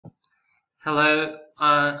Hello,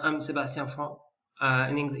 I'm Sebastian from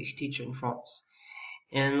an English teacher in France,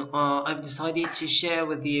 and I've decided to share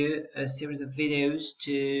with you a series of videos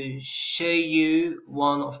to show you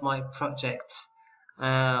one of my projects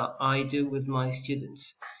I do with my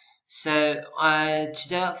students. So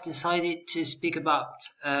today I've decided to speak about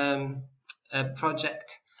a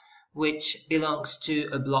project which belongs to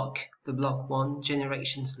a block, the block 1,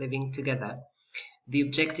 Generations Living Together. The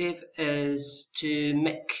objective is to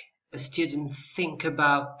make a student think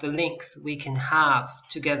about the links we can have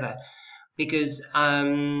together, because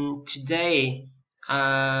today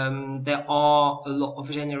there are a lot of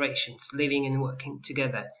generations living and working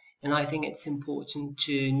together, and I think it's important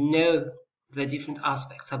to know the different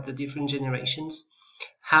aspects of the different generations,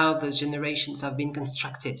 how the generations have been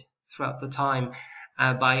constructed throughout the time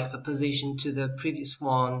by opposition to the previous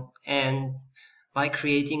one, and by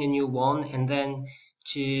creating a new one, and then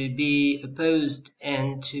to be opposed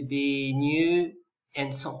and to be new,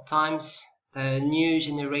 and sometimes the new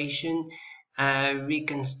generation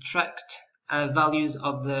reconstruct values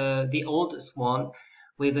of the oldest one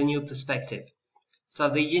with a new perspective. So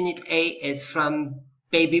the unit A is from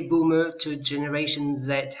baby boomer to generation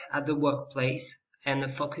Z at the workplace, and the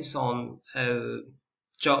focus on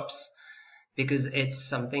jobs, because it's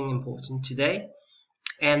something important today.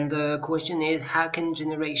 And the question is, how can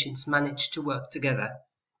generations manage to work together?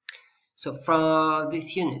 So for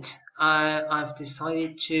this unit, I've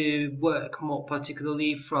decided to work more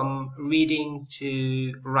particularly from reading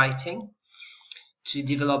to writing, to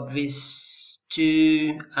develop these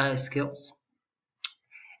two skills.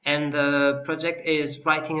 And the project is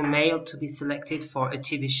writing a mail to be selected for a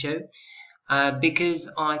TV show, because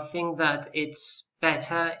I think that it's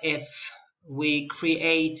better if we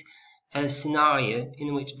create a scenario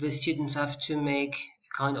in which the students have to make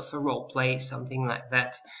kind of a role play, something like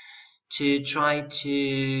that, to try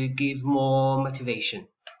to give more motivation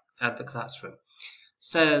at the classroom.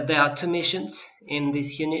 So there are two missions in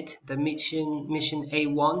this unit. The mission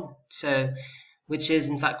A1, which is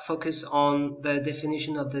in fact focused on the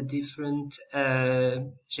definition of the different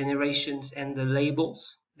generations and the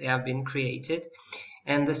labels they have been created.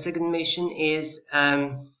 And the second mission is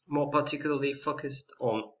more particularly focused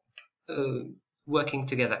on working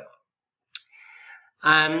together.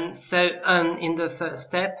 In the first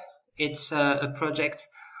step, it's a project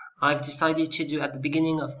I've decided to do at the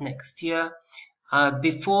beginning of next year.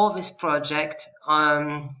 Before this project,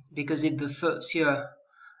 because it's the first year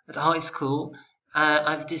at high school,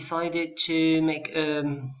 I've decided to make a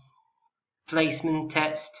placement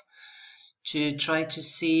test to try to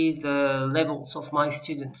see the levels of my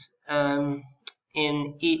students in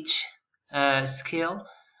each skill.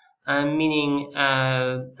 Meaning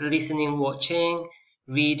listening, watching,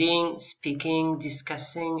 reading, speaking,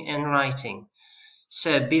 discussing, and writing.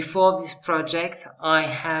 So before this project, I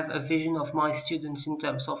have a vision of my students in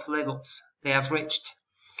terms of levels they have reached,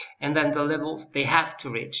 and then the levels they have to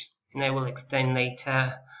reach, and I will explain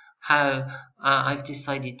later how I've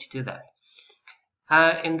decided to do that.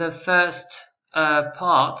 In the first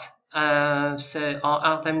part, so I'll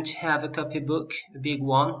ask them to have a copybook, a big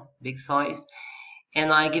one, big size, and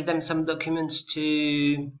I give them some documents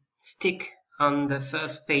to stick on the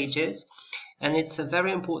first pages. And it's a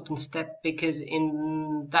very important step, because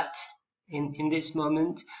in this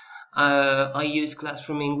moment I use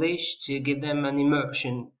Classroom English to give them an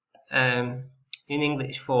immersion in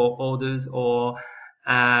English for orders or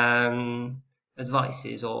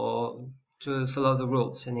advices, or to follow the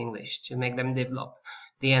rules in English, to make them develop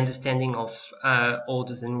the understanding of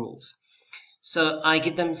orders and rules. So I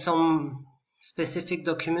give them some specific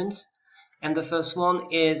documents, and the first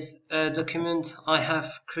one is a document I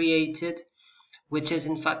have created, which is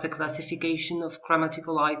in fact a classification of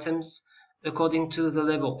grammatical items according to the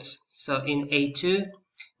levels. So in A2,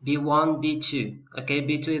 B1, B2. Okay,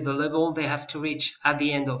 B2 is the level they have to reach at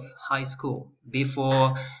the end of high school,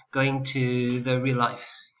 before going to the real life,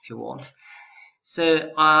 if you want.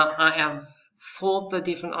 So I have thought the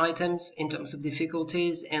different items in terms of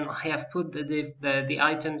difficulties, and I have put the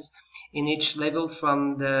items in each level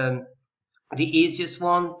from the easiest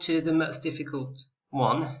one to the most difficult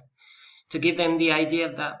one, to give them the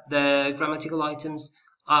idea that the grammatical items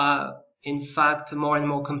are in fact more and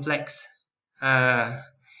more complex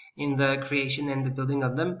in the creation and the building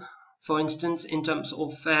of them. For instance, in terms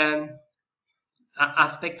of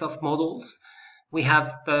aspect of models, we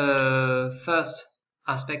have the first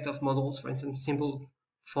aspect of models, for instance, simple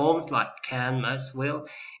forms like can, must, will,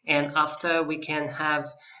 and after we can have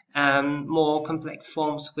more complex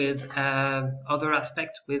forms with other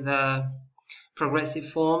aspects, with progressive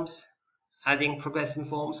forms, adding progressive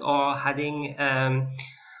forms, or adding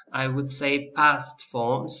I would say, past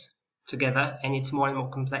forms together, and it's more and more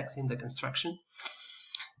complex in the construction.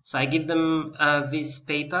 So I give them this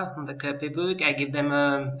paper on the C4pt book. I give them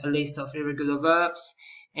a list of irregular verbs,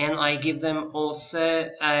 and I give them also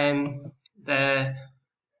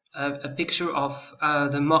a picture of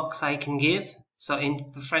the marks I can give. So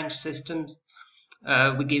in the French system,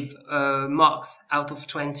 we give marks out of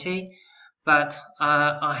 20, but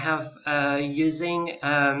I have using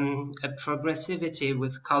a progressivity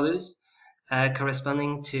with colors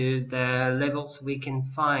corresponding to the levels we can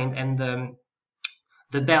find and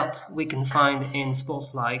the belts we can find in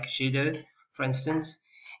sports like judo, for instance.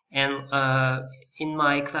 And in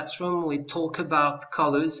my classroom, we talk about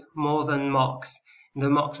colors more than marks. The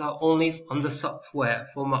marks are only on the software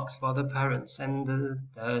for marks for the parents and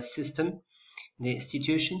the system, the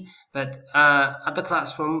institution. But at the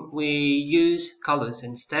classroom, we use colors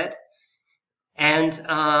instead. And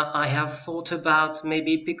I have thought about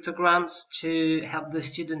maybe pictograms to help the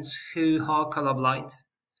students who are colorblind.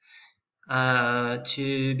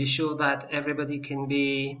 To be sure that everybody can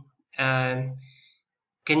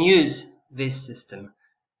use this system.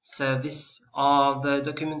 So these are the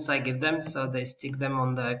documents I give them, so they stick them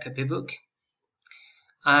on the C4pt book.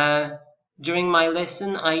 During my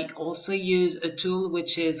lesson, I also use a tool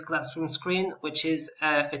which is Classroom Screen, which is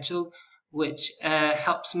a tool which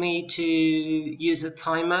helps me to use a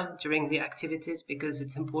timer during the activities, because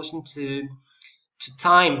it's important to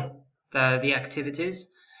time the activities,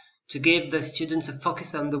 to give the students a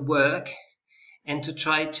focus on the work, and to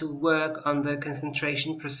try to work on the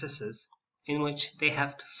concentration processes in which they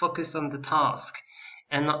have to focus on the task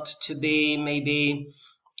and not to be maybe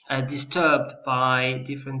disturbed by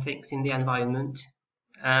different things in the environment,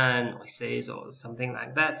 noises or something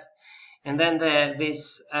like that. And then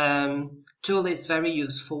this tool is very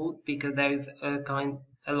useful because there is a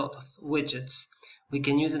lot of widgets we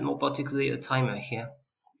can use, and more particularly a timer here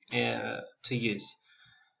to use.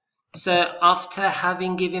 So after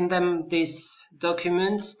having given them these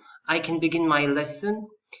documents, I can begin my lesson,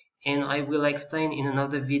 and I will explain in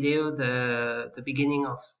another video the beginning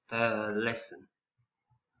of the lesson.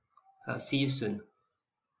 So see you soon.